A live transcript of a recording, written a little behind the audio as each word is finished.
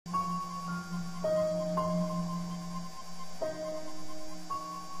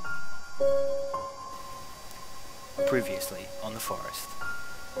Previously on the forest.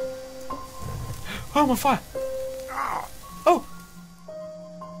 Oh, I'm on fire! Oh!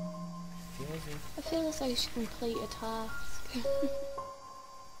 I feel as though you should complete a task.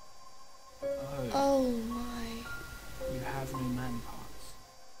 Oh, Oh my. you have no man parts.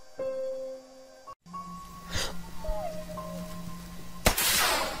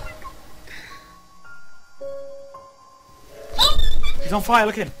 He's on fire,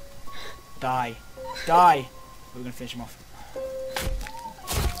 look at him! Die. Die! We're gonna finish him off.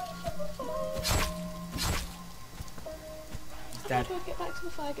 He's dead. How do I get back to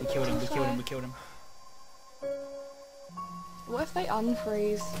the fire? We killed him, we killed him, we killed him. What if they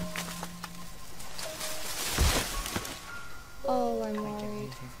unfreeze? Oh, I'm Can I get worried.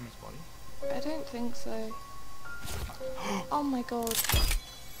 anything from his body? I don't think so. Oh my god.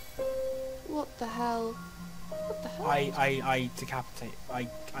 What the hell? What the hell? I decapitate.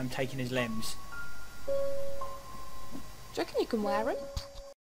 I'm taking his limbs. Do you reckon you can wear them?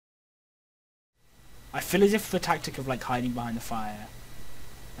 I feel as if the tactic of like hiding behind the fire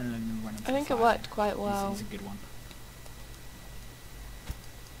and then running. I think it worked quite well. Is a good one.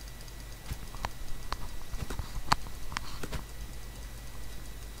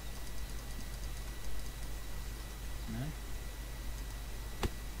 No.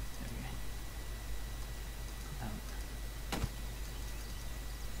 There we go.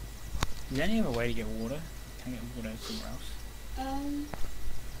 Is there any other way to get water? Can I get water somewhere else?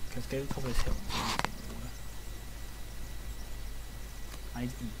 Let's go to the top of this hill and see if we can get water. I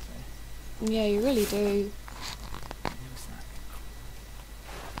need to eat though. Yeah, you really do. Have a snack.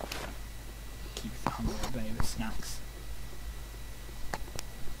 Keep the hunger at bay with snacks.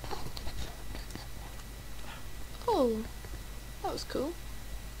 Oh, that was cool.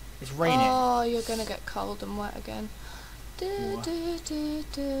 It's raining. Oh, you're gonna get cold and wet again.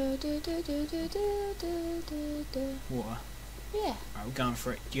 Water. Yeah. Right, we're going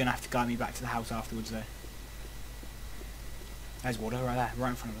for it. You're gonna have to guide me back to the house afterwards though. There's water right there, right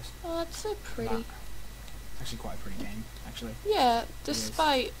in front of us. Oh, it's so pretty. It's actually quite a pretty game, actually. Yeah,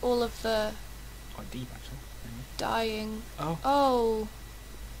 despite all of the Quite deep actually. Maybe. dying. Oh. Oh.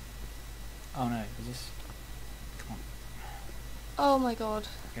 Oh no, is this... Come on. Oh my god.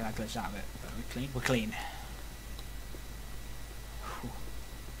 Okay, that glitched out of it. But we're clean? We're clean. Whew.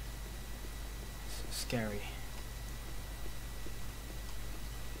 So scary.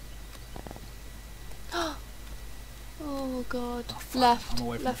 Oh god. Oh, fuck. Left. I'm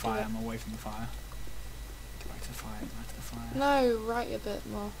away from Left the fire, of it. I'm away from the fire. Get back to the fire, get back to the fire. No, right a bit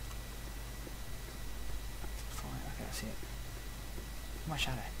more. Back to the fire, okay, I see it. My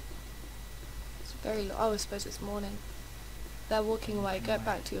shadow. It's very low. Oh, I suppose it's morning. They're walking away. Walking Get away.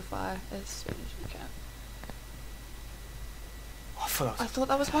 back to your fire as soon as you can. Oh, I thought I that thought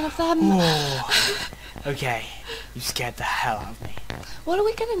that was one of them. Oh. Okay, you scared the hell out of me. What are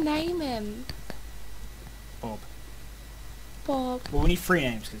we gonna name him? Bob. Bob. Well, we need 3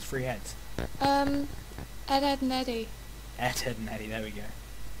 names because it's 3 heads. Ed, Ed, and Eddie. Ed, Ed and Eddie, there we go.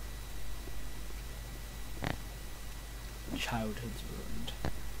 Childhood's ruined.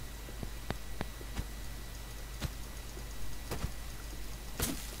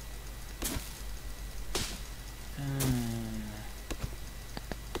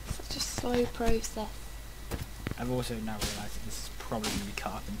 Such a slow process. I've also now realised that this is probably going to be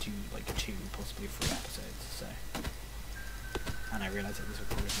cut up into like 2, possibly 3 episodes, so... And I realised that this will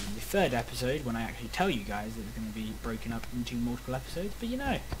probably be the 3rd episode when I actually tell you guys that it's going to be broken up into multiple episodes, but you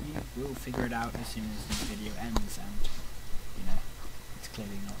know, you will figure it out as soon as the video ends, and, you know, it's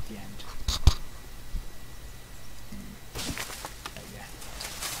clearly not the end. There we go.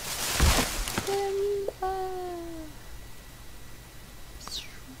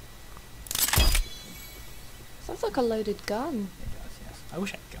 Sounds like a loaded gun. It does, yes. I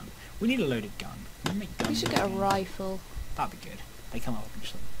wish I had a gun. We need a loaded gun. We make guns. We should in get a the game. rifle. That'd be good. They come up and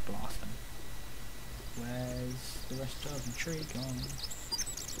just like, blast them. Where's the rest of the tree gone?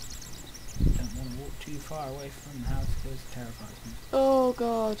 Don't want to walk too far away from the house because it terrifies me. Oh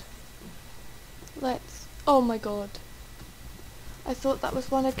god. Let's... Oh my god. I thought that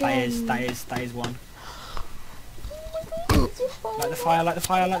was one again. That is one. Oh my god, it's your fire. Light the fire, light the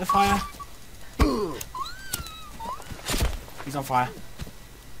fire, light the fire! He's on fire.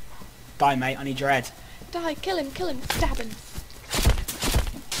 Die, mate, I need your head. Die, kill him, stab him.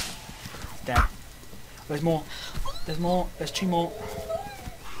 Dead. There's more. There's more. There's 2 more.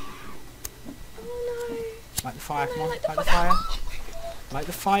 Oh no. Light the fire, come on. Light the Light the fire. fire. Light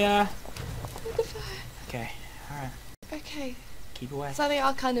the fire. Light the fire. Okay, alright. Okay. Keep away. So they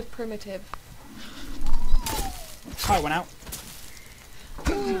are kind of primitive. Fire went out.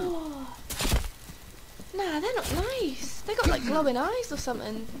 Oh. Nah, they're not nice. They got like glowing eyes or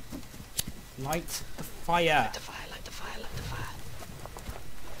something. Light the fire. Light the fire, light the fire, light the fire.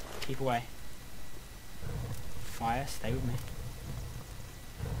 Keep away. Fire, stay with me.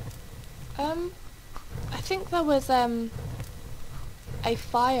 I think there was a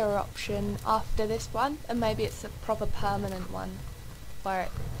fire option after this one, and maybe it's a proper permanent one where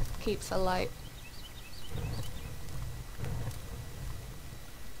it keeps alight.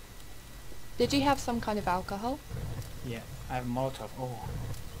 Did you have some kind of alcohol? Yeah, I have a Molotov. Oh,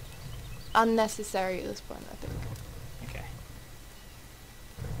 Unnecessary at this point, I think. okay.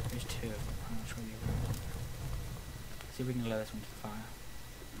 There's two of them. I'm not sure the other one. See if we can lower this one to the fire.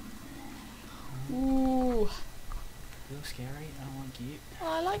 Ooh. A little scary. I don't like you.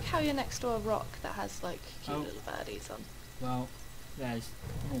 Well, I like how you're next to a rock that has like cute Oh. little baddies on. Well, there's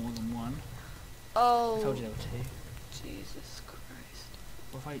more than one. Oh. I told you there were two. Jesus Christ.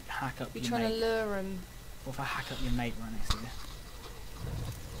 What if I hack up You're your trying mate? to lure him. What if I hack up your mate right next to you?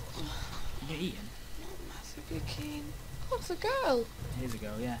 You gonna eat him? Not massively keen. Oh, it's a girl. Here's a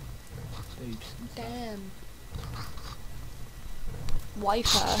girl, yeah. Boobs and stuff. Damn.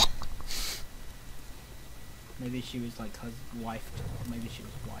 Wife her. Maybe she was like wife. Maybe she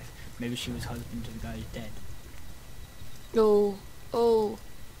was wife. Maybe she was husband to the guy who's dead. Oh. Oh.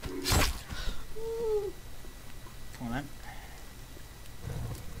 Come on then.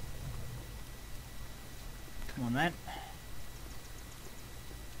 Come on then.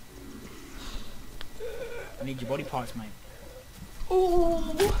 I need your body parts, mate.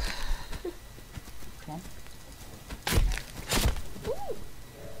 Oh. Come on.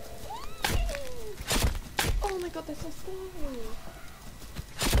 Oh my god, they're so scary.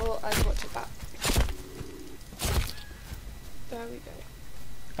 Oh, I've watched it back. There we go.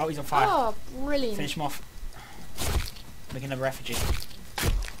 Oh, he's on fire. Oh, brilliant. Finish him off. Make another effigy.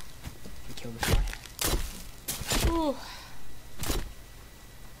 We kill this guy. Ooh.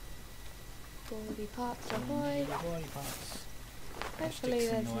 Body parts ahoy. Body parts. Hopefully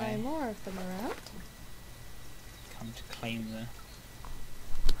Sticks in there's the no way. more of them around. Come to claim the...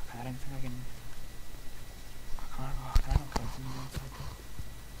 Okay, I don't think I can... Can I not kill them inside there?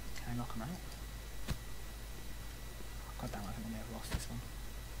 Can I knock them out? God damn, I think I may have lost this one.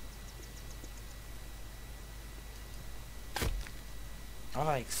 Oh,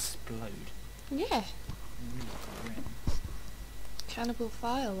 they explode. Yeah. Really grim. Cannibal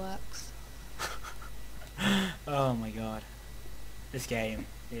fireworks. Oh my god. This game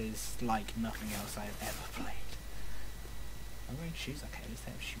is like nothing else I have ever played. I'm wearing shoes. Okay, at least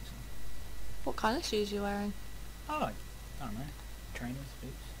they have shoes on. What kind of shoes are you wearing? Oh, I don't know. Trainers,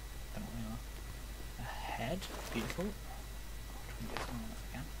 boots. Don't know what they are. A head. Beautiful. I'll try and get some on if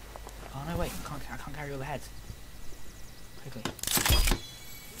I can. Oh no, wait. I can't carry all the heads. Quickly.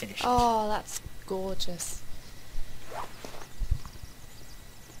 Finish. Oh, that's gorgeous.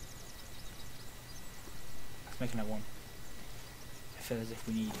 Let's make another one. I feel as if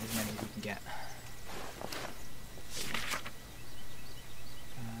we need as many as we can get.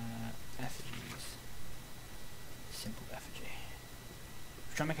 Effigies. Simple effigy.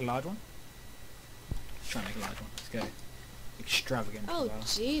 Try and make a large one? Let's try and make a large one. Let's go. Extravagant as Oh, well.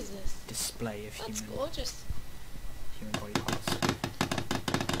 Jesus. Display of That's human gorgeous. body parts.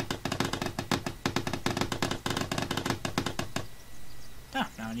 Ah,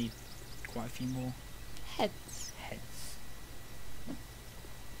 now I need quite a few more Heads. heads.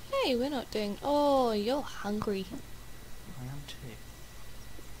 Hey, we're not doing... Oh, you're hungry. I am too.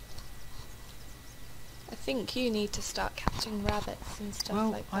 I think you need to start catching rabbits and stuff Well,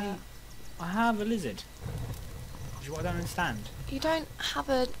 like that. I have a lizard. Which is what I don't understand. You don't have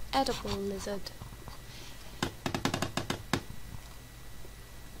an edible lizard.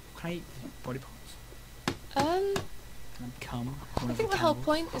 Can I eat body parts? Can I become one I of think the the whole cannibals?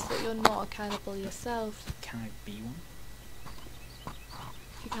 point is that you're not a cannibal yourself. Can I be one?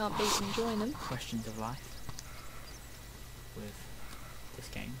 If you can't beat them, join them. Questions of life with this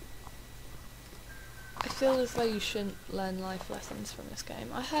game. I feel as though you shouldn't learn life lessons from this game.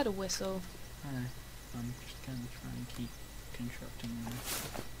 I heard a whistle. I know. I'm just going to try and keep constructing them.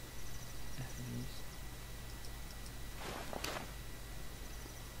 effigies.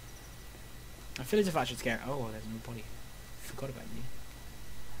 I feel as if I should scare. Oh, there's no body. Forgot about you.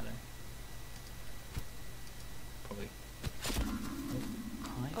 Hello. Probably. Oh,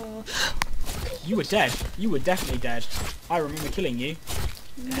 hi. Oh. You were dead. You were definitely dead. I remember killing you.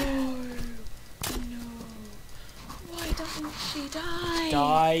 No. No. Why doesn't she die?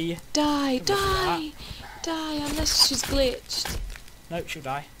 Die. Die. What was that? Die. Die, unless she's glitched. Nope, she'll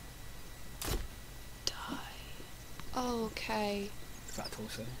die. Die. Okay. Is that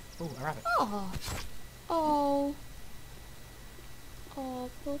torso? Oh, a rabbit. Oh. Oh. Oh,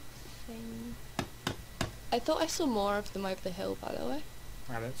 poor thing. I thought I saw more of them over the hill, by the way.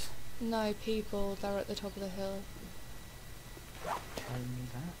 Rabbits. No, people. They're at the top of the hill. Tell me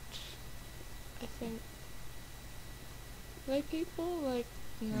that. I think. Are they people? Like,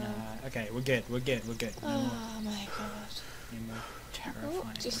 no. Nah. Okay, we're good. We're good. We're good. No more. Oh my god. No more terrifying.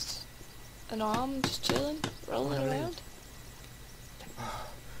 Oh, just an arm, just chilling, rolling around.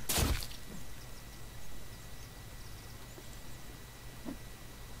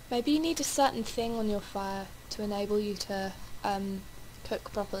 Maybe you need a certain thing on your fire to enable you to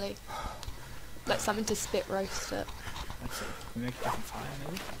cook properly. Like something to spit roast it. Let's see. Can we make a different fire,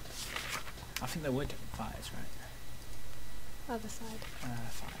 maybe? I think there were different fires, right? Other side.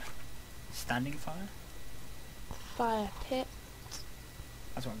 Fire. Standing fire? Fire pit.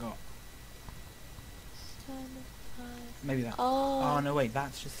 That's what I got. Standing fire. Maybe that. Oh. Oh no, wait.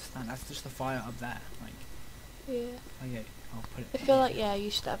 That's just the stand. That's just the fire up there. Like. Yeah. Oh yeah. I'll put it. I feel like, yeah,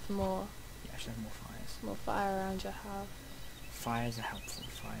 you should have more. Yeah, I should have more fires. More fire around your house. Fires are helpful.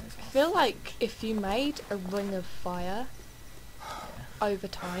 Fires. I feel like if you made a ring of fire over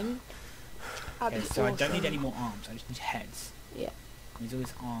time, that'd be so awesome. I don't need any more arms. I just need heads. Yeah. There's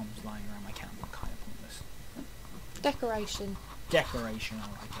always arms lying around my camp. Kind of pointless. Decoration. Decoration. I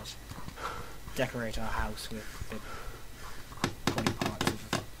like it. Decorate our house with the body parts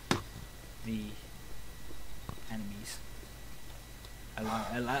of the enemies.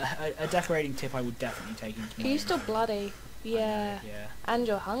 A decorating tip I would definitely take into. Are you still bloody? Yeah. Yeah. And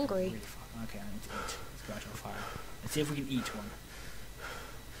you're hungry. Really okay, I need to eat. Let's go out to a fire. Let's see if we can eat one.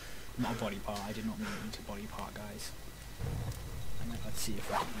 Not a body part. I did not mean to eat a body part, guys. And let's see if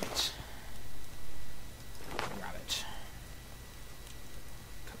we can eat a rabbit.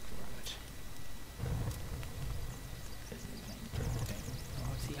 Cook the rabbit.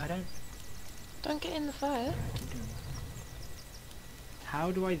 Oh, see, I don't. Don't get in the fire. How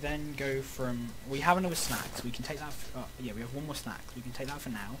do I then go from... We have another snack, so we can take that... yeah, we have one more snack. We can take that for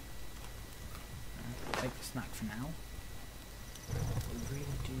now. Take the snack for now. We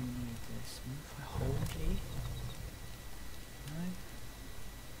really do need this. If I hold E? No?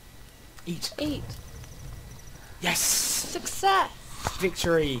 Eat! Eat. Yes! Success!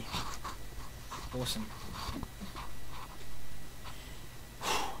 Victory! Awesome.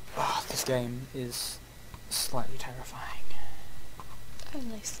 Oh, this game is slightly terrifying.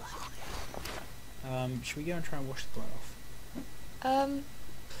 Only slightly. Should we go and try and wash the blood off?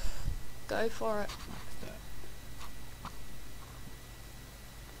 Go for it.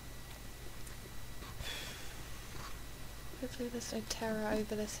 Hopefully there's no terror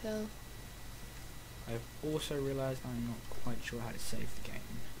over this hill. I've also realised I'm not quite sure how to save the game.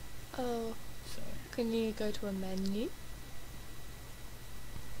 Oh. So. Can you go to a menu?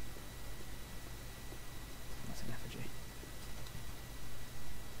 That's an effigy.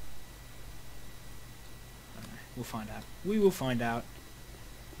 I don't know. We'll find out. We will find out.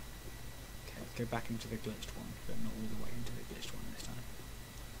 Okay, let's go back into the glitched one, but not all the way into the glitched one this time.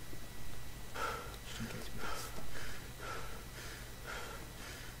 Just in case we get stuck.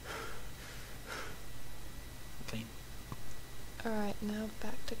 Clean. Alright, now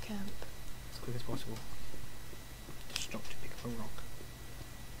back to camp. As quick as possible. Just stop to pick up a rock.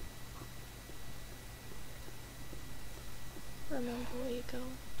 Remember where you're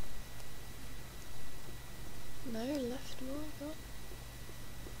going. No, left more. Oh.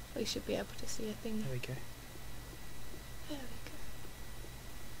 We should be able to see a thing. There we go. There we go.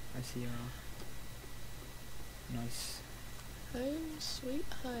 I see our nice... Home sweet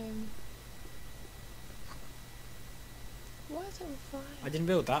home. Why is it on fire? I didn't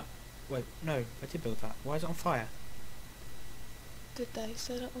build that. Wait, no, I did build that. Why is it on fire? Did they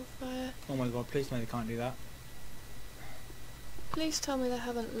set it on fire? Oh my god, please no, they can't do that. Please tell me they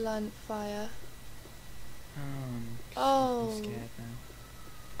haven't learnt fire. I'm scared now.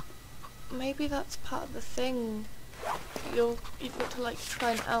 Maybe that's part of the thing. You've got to like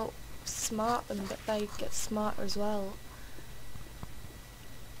try and outsmart them, but they get smarter as well.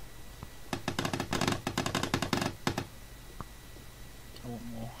 I want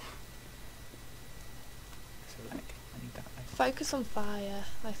more. It's a leg. I need that leg. Focus on fire,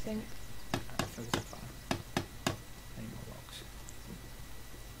 I think. Focus on fire. I need more rocks.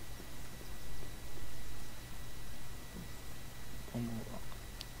 One more rock.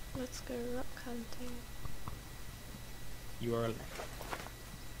 Let's go rock hunting. You are a leg.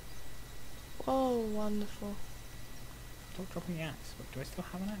 Oh, wonderful. Stop dropping the axe. What, do I still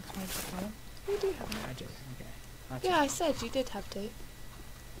have an axe when I drop that one? You do have I do, okay. That's Yeah, it. I said you did have to.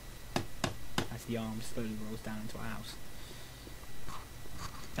 As the arm slowly rolls down into our house.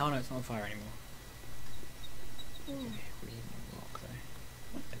 Oh no, it's not on fire anymore. Mm. Really need rock though.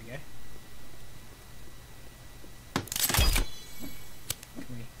 There we go.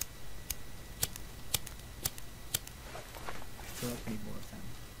 Can we? I feel like we need more of them.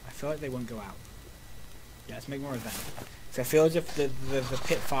 I feel like they won't go out. Yeah, let's make more of them. So I feel as if the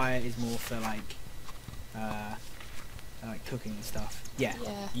pit fire is more for like cooking and stuff. Yeah.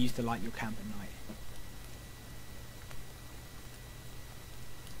 Yeah. Use to light your camp at night.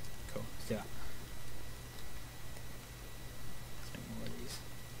 Cool. Let's do that. Let's make more of these.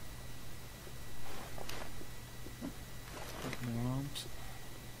 Make more arms.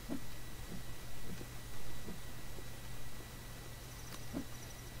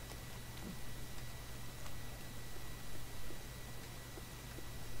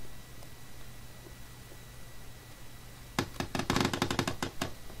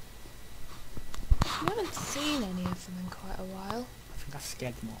 You haven't seen any of them in quite a while. I think I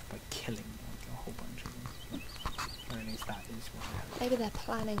scared them off by killing like a whole bunch of them. Or at least that is what I have. Maybe they're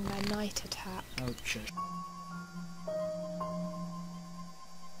planning their night attack. Oh, shush.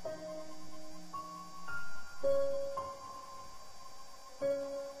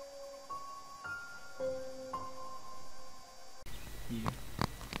 You.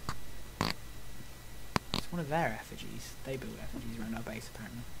 It's one of their effigies. They build effigies around our base,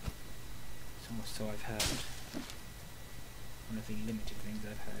 apparently. So I've heard. One of the limited things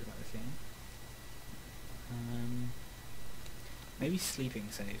I've heard about this game. Maybe sleeping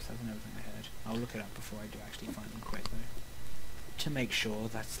saves, that's another thing I heard. I'll look it up before I do actually finally quit though. To make sure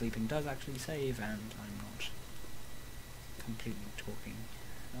that sleeping does actually save and I'm not completely talking.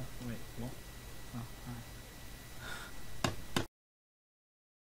 Oh, wait, what? Oh,